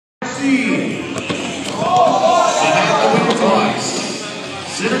All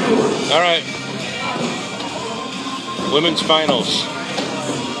right. Women's finals.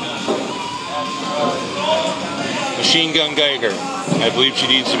 Machine Gun Geiger. I believe she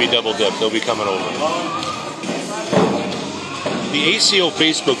needs to be double dipped. They'll be coming over. The ACO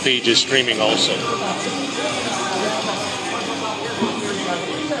Facebook page is streaming also.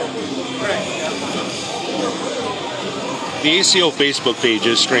 The ACO Facebook page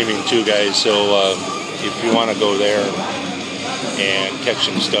is streaming too, guys, so if you want to go there and catch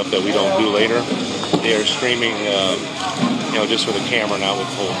some stuff that we don't do later, they are streaming, you know, just with a camera, not with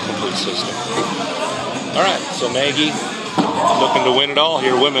the whole complete system. All right, so Maggie looking to win it all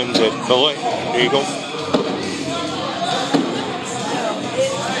here, women's at Beloit. There you go.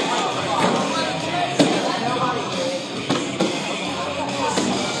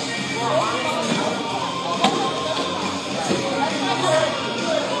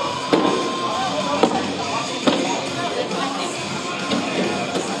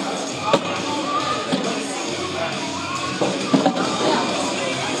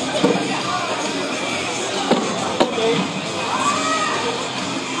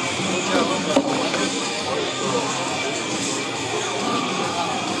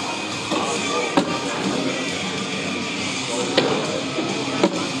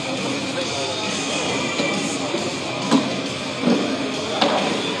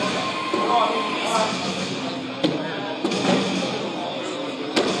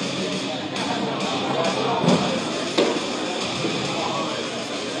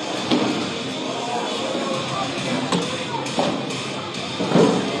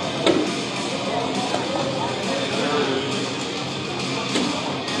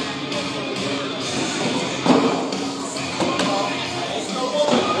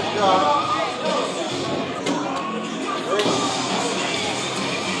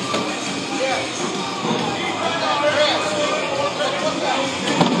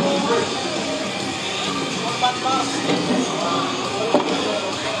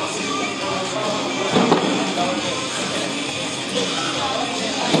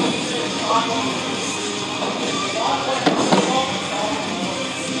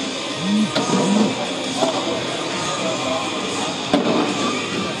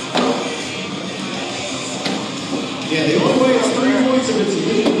 Yeah, the only way it's 3 points if it's a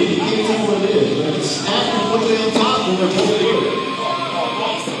lead, you can't tell what it is. But if it's stacked completely on top, then they're both good.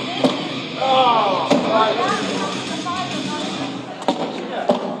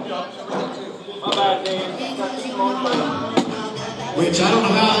 Which I don't know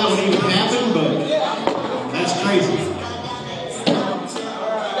how that would even happen, but that's crazy.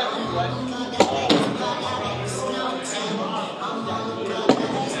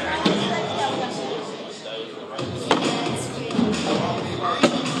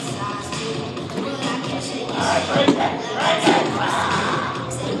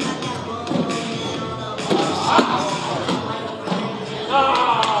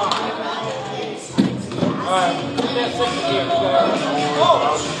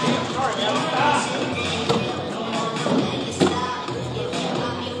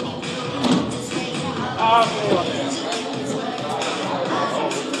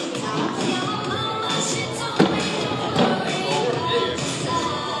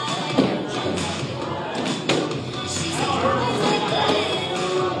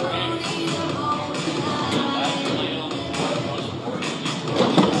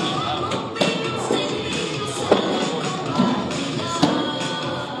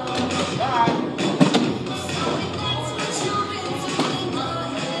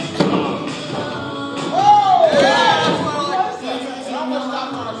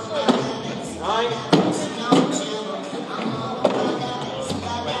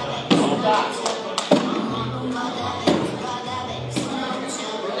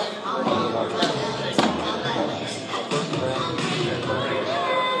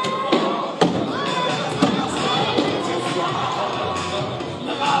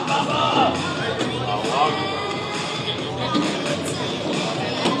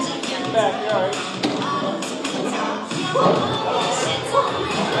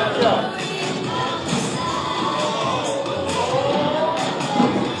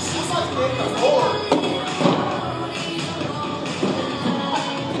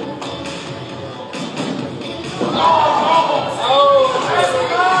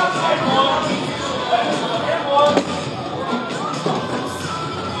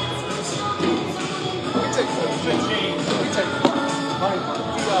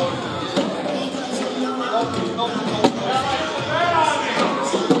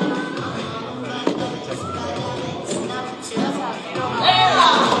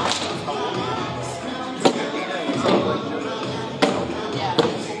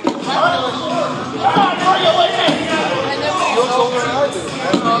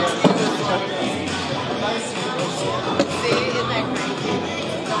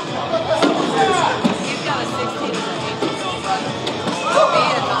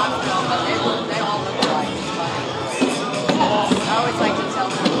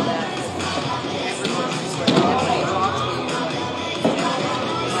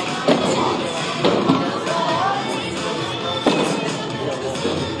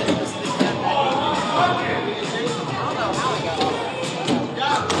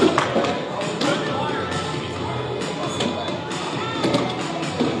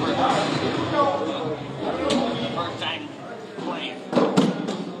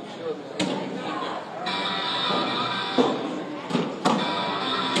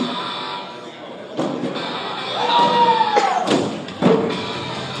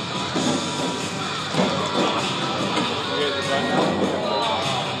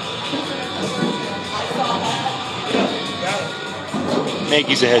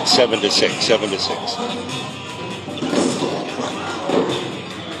 Maggie's ahead 7-6, 7-6.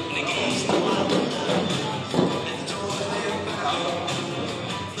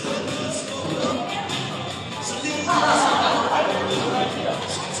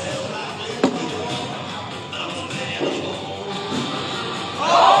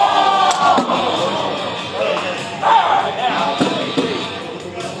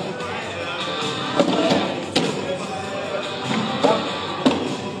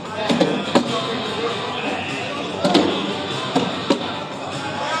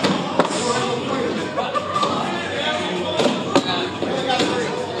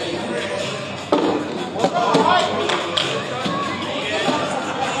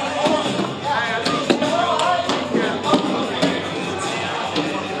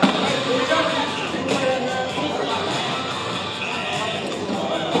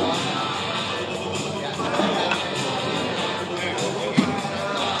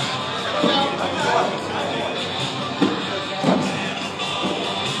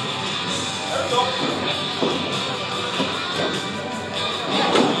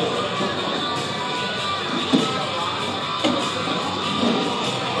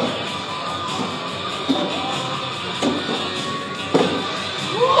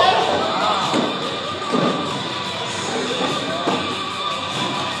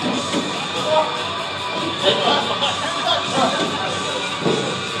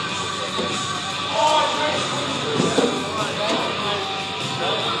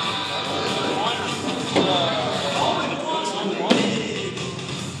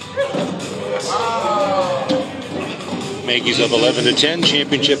 Maggie's up 11-10,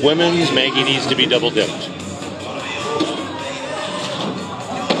 championship women's. Maggie needs to be double dipped.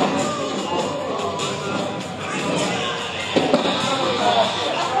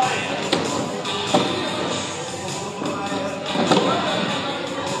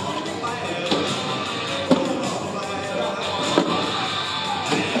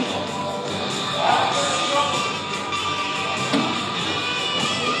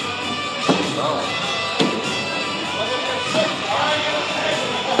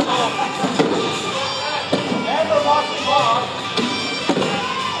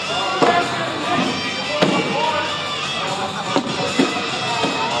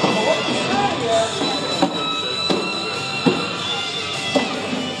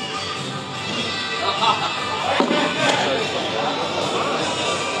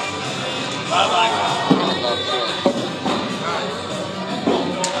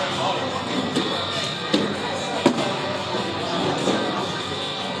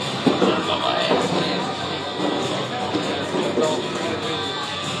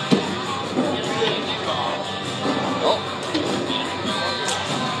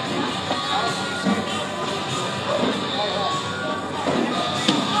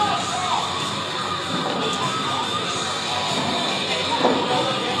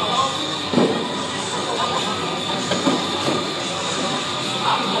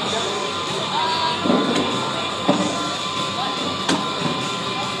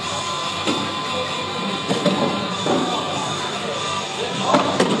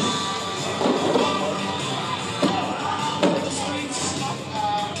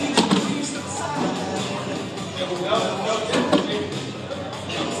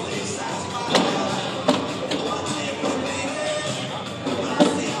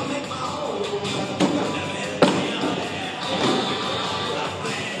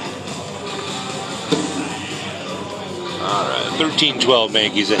 All right, 13-12,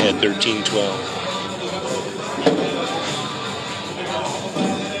 Maggie's ahead, 13-12.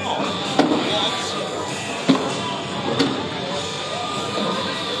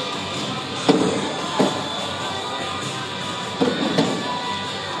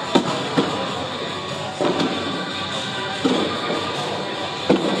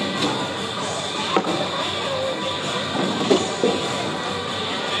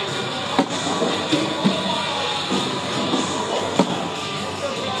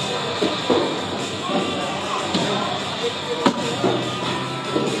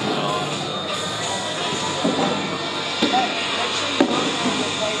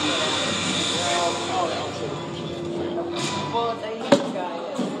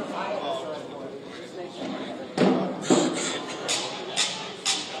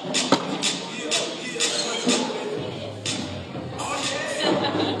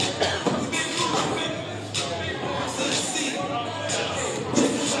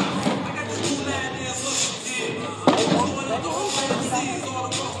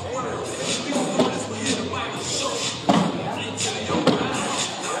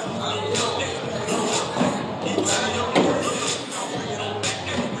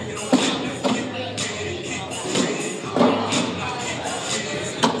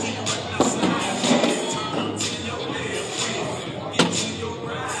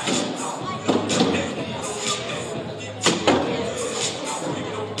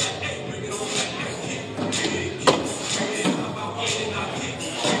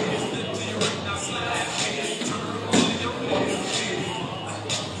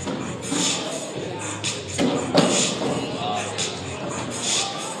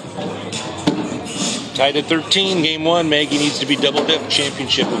 Tied at 13, game 1. Maggie needs to be double-dip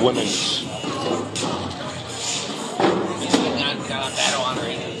championship of women's.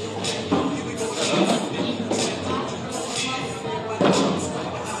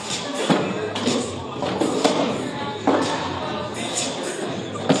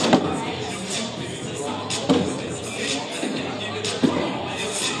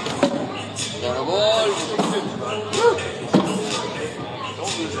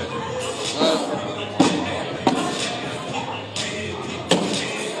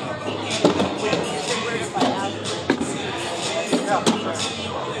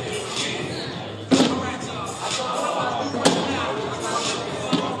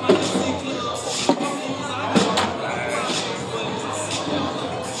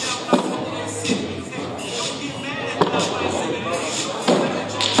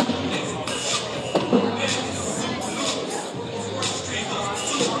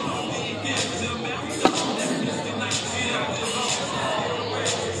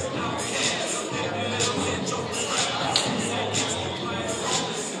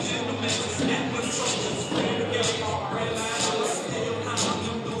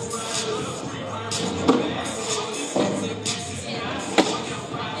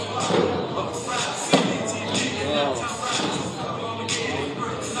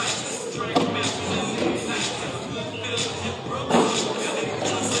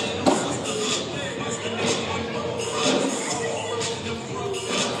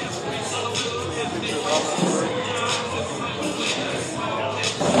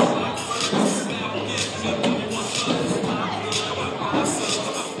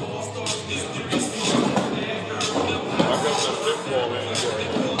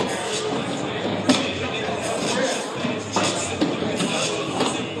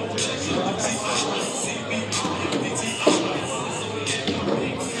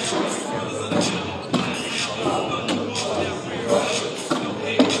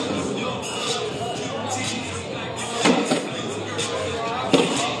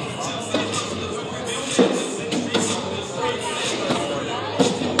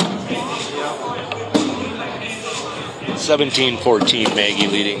 (17-14) Maggie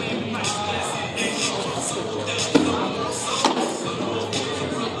leading.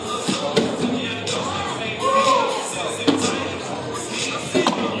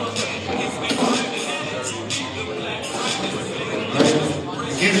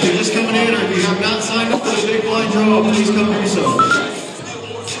 If you're just coming in or if you have not signed up for the big blind draw, please come do so.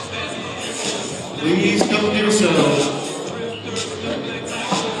 Please come do so.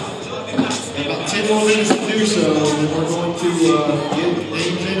 In about 10 more minutes to do so, then we're going to get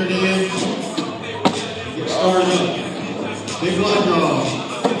names entered in, get started up. Big blind draw.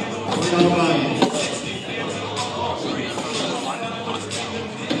 We're not buying.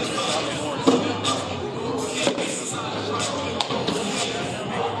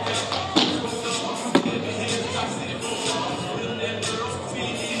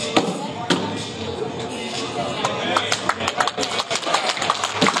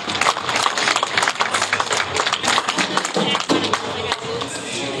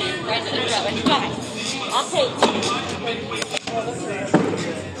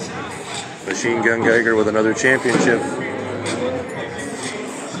 Machine Gun Geiger with another championship.